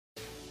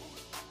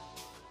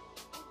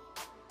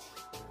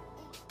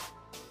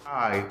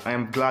Hi, I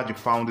am glad you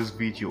found this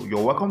video.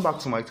 You're welcome back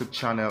to my YouTube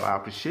channel. I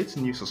appreciate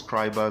new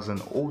subscribers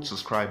and old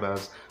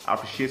subscribers. I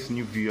appreciate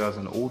new viewers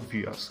and old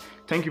viewers.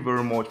 Thank you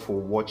very much for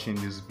watching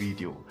this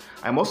video.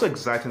 I'm also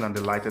excited and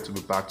delighted to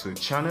be back to the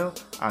channel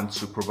and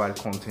to provide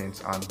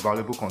content and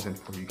valuable content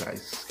for you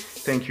guys.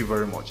 Thank you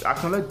very much. I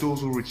acknowledge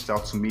those who reached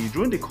out to me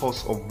during the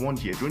course of 1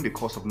 year, during the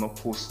course of not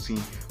posting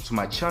to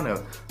my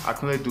channel. I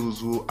acknowledge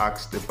those who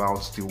asked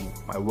about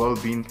my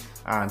well-being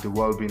and the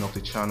well-being of the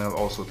channel.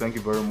 Also, thank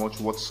you very much.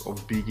 What's Up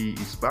Biggie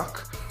is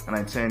back, and I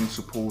intend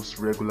to post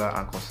regular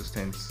and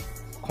consistent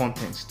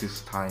content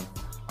this time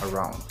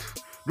around.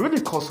 During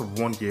the course of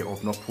 1 year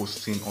of not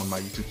posting on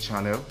my YouTube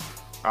channel,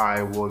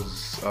 I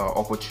was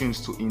opportune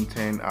to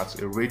intern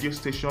at a radio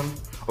station.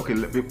 Okay,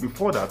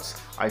 before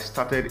that, I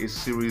started a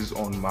series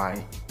on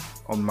my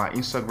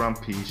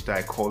Instagram page that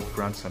I called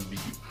Brands and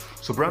Biggie.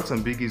 So Brands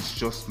and Biggie is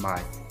just my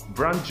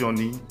brand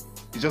journey.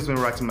 It's just been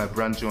writing my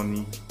brand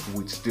journey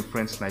with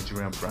different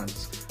Nigerian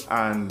brands,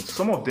 and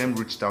some of them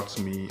reached out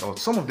to me, or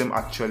some of them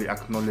actually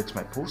acknowledged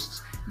my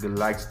posts. They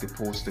liked the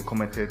post, they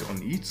commented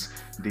on it,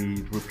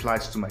 they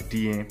replied to my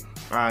DM,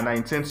 and I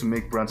intend to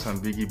make Brands and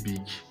Biggie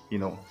big,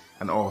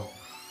 and all.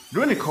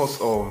 During the course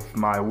of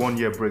my 1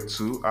 year break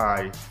too,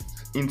 I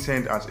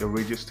interned at a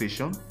radio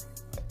station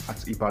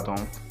at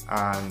Ibadan,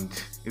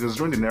 and it was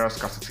during the Naira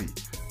scarcity,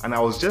 and I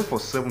was there for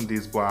 7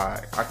 days, but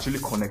I actually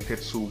connected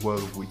so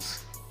well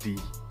with the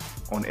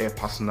on-air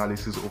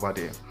personalities over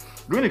there.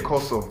 During the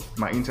course of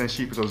my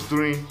internship, it was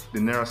during the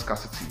Naira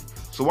scarcity.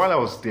 So while I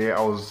was there,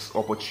 I was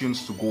opportune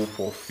to go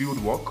for field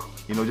work,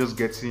 just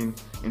getting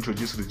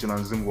introduced to the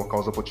journalism work. I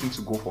was opportune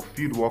to go for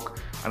field work,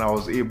 and I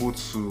was able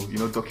to,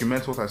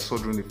 document what I saw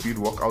during the field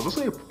work. I was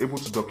also able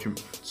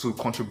to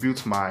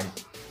contribute my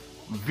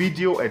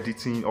audio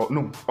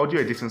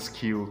editing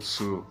skill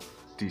to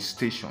the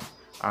station.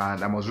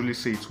 And I must really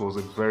say it was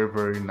a very,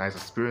 very nice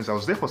experience. I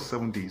was there for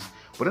 7 days,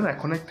 but then I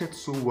connected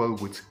so well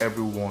with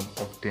every one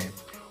of them.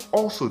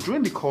 Also,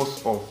 during the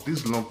course of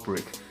this long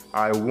break,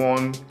 I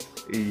won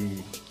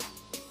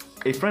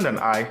a friend and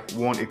I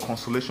won a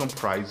consolation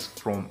prize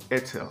from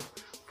Airtel,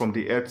 from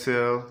the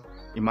Airtel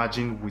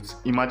Imagine with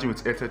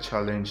Airtel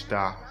challenge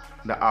that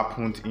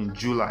happened in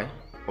July.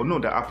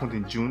 That happened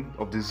in June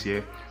of this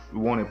year. We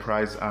won a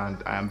prize,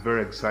 and I am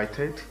very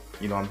excited.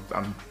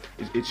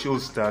 It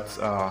shows that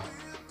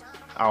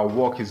our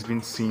work is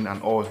being seen,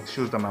 and all it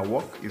shows that my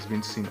work is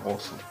being seen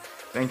also.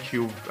 Thank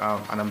you,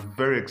 and I'm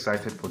very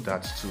excited for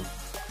that too.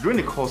 During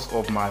the course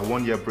of my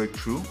 1 year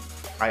breakthrough,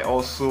 I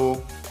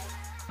also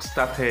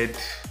started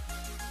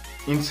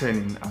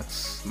interning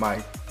at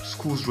my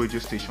school's radio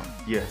station.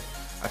 Yeah,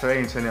 I started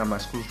interning at my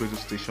school's radio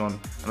station,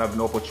 and I've been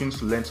opportunity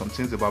to learn some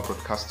things about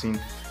broadcasting.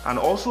 And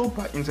also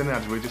by interning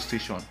at the radio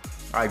station,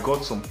 I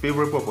got some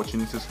favorable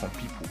opportunities from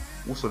people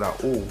who saw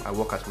that, I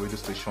work at a radio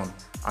station,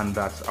 and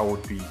that I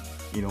would be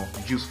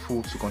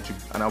useful to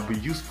contribute, and I'll be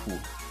useful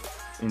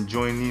in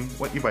joining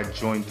if I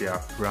join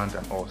their brand.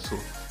 And also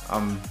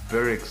I'm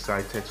very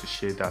excited to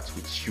share that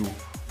with you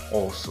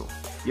also.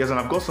 Yes, and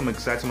I've got some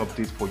exciting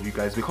updates for you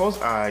guys.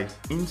 Because I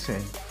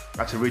intern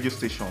at a radio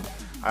station,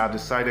 I have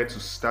decided to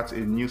start a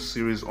new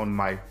series on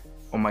my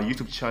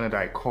YouTube channel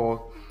that I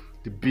call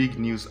the Big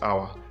News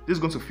Hour. This is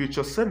going to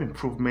feature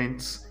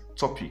self-improvement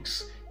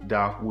topics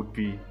that would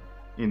be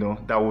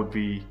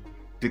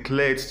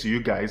declared to you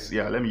guys.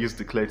 Yeah, let me use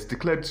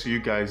declared to you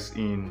guys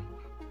in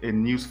a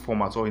news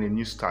format or in a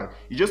news style.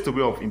 It's just a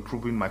way of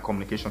improving my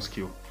communication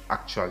skill,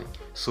 actually.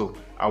 So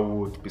I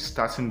would be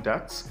starting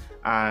that,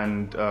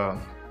 and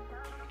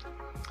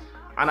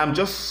I'm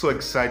just so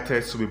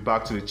excited to be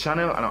back to the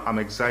channel, and I'm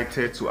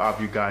excited to have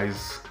you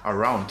guys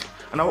around.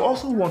 And I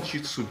also want you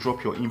to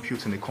drop your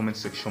input in the comment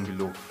section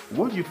below.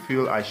 What do you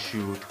feel I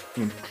should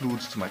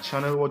include to my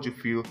channel? What do you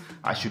feel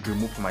I should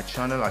remove from my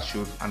channel? I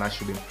should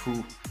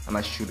improve, and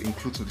I should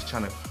include to the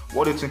channel.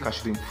 What do you think I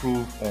should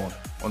improve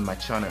on my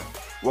channel?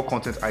 What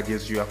content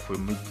ideas do you have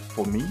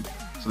for me?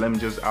 So let me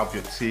just have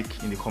your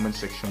take in the comment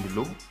section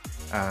below,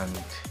 and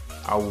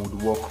I would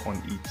work on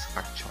it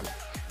actually.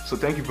 So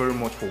thank you very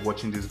much for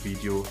watching this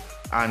video,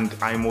 and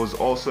I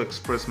must also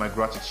express my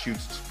gratitude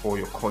for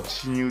your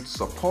continued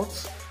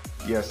support.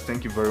 Yes,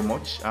 thank you very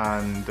much.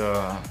 And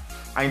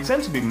I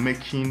intend to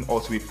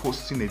be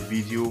posting a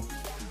video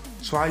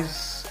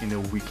twice in a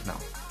week now.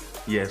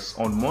 Yes,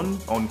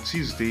 on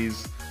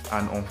Tuesdays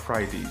and on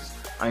Fridays.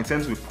 I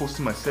intend to be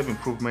posting my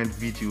self-improvement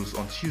videos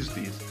on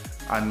Tuesdays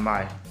and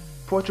my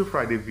Poetry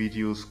Friday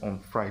videos on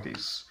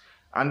Fridays.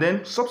 And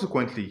then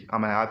subsequently, I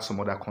might add some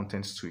other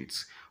contents to it.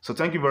 So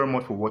thank you very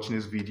much for watching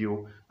this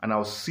video, and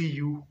I'll see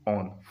you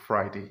on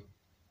Friday.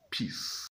 Peace.